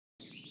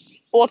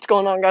What's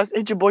going on, guys?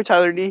 It's your boy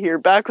Tyler D here,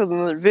 back with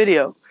another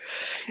video.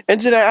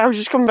 And today I was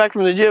just coming back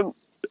from the gym,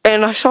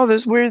 and I saw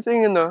this weird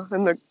thing in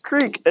the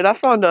creek, and I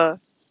found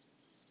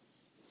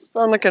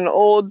like an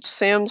old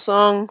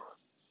Samsung,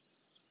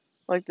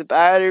 like the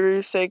battery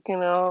was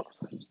taken out.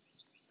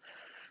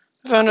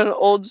 I found an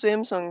old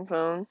Samsung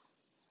phone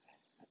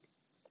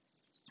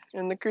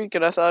in the creek,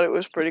 and I thought it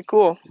was pretty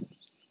cool.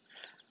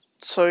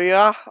 So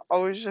yeah, I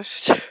was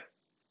just,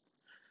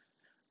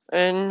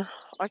 and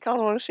I kind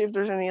of want to see if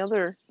there's any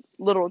other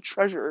little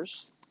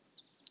treasures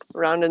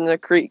around in the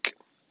creek.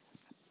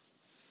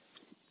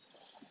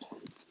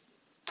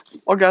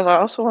 Oh, guys, I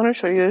also want to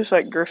show you this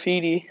like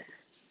graffiti.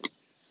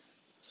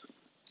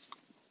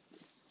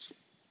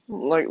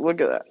 Like, look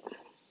at that.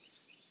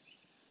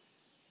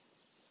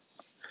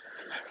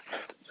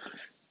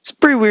 It's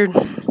pretty weird.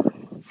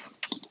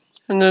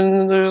 And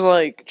then there's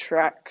like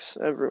tracks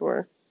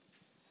everywhere.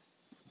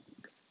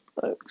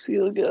 Like, see,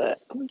 look at that.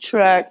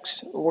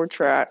 Tracks, more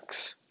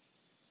tracks.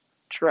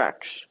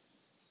 Tracks.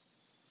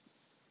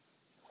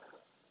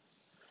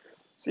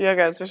 So yeah,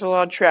 guys, there's a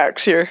lot of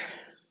tracks here.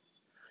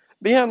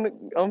 But yeah,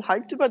 I'm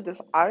hyped about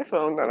this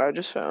iPhone that I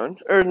just found.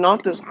 Or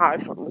not this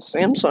iPhone, the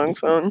Samsung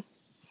phone.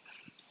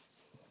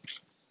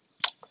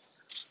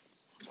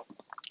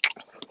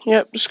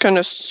 Yep, just kind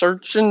of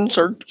searching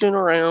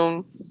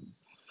around.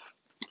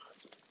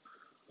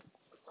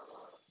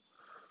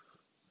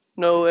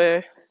 No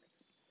way.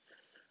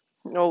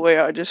 No way,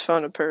 I just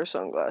found a pair of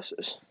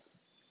sunglasses.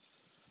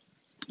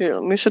 Here,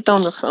 let me set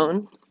down the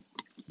phone.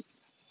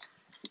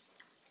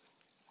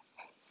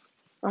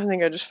 I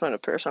think I just found a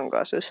pair of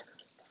sunglasses.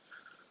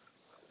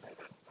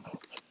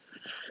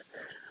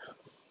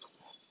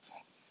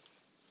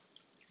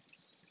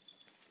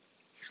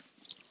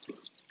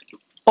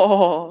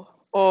 Oh,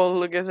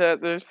 look at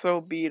that. They're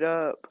so beat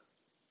up.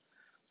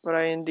 But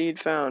I indeed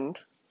found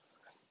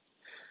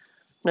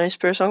nice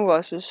pair of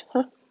sunglasses.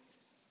 Huh.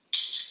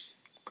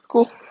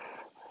 Cool.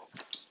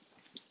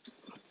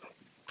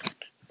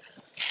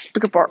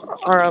 Pick up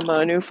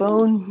our new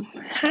phone.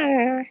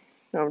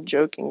 No, I'm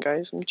joking,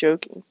 guys. I'm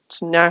joking.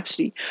 It's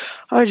nasty.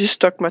 I just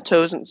stuck my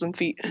toes and some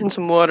feet in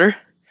some water.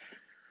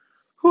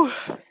 Whew.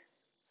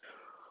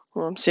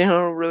 Well, I'm standing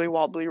on a really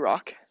wobbly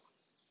rock.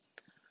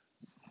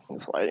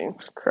 It's lighting.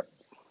 Crap.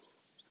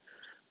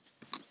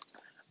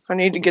 I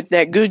need to get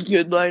that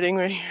good lighting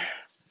right here.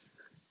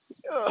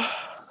 Yeah,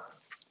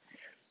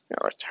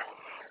 right there.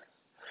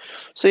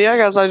 So yeah,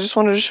 guys, I just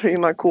wanted to show you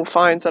my cool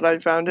finds that I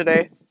found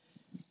today.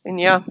 And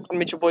yeah,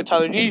 I'm your boy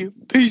Tyler D.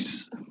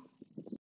 Peace.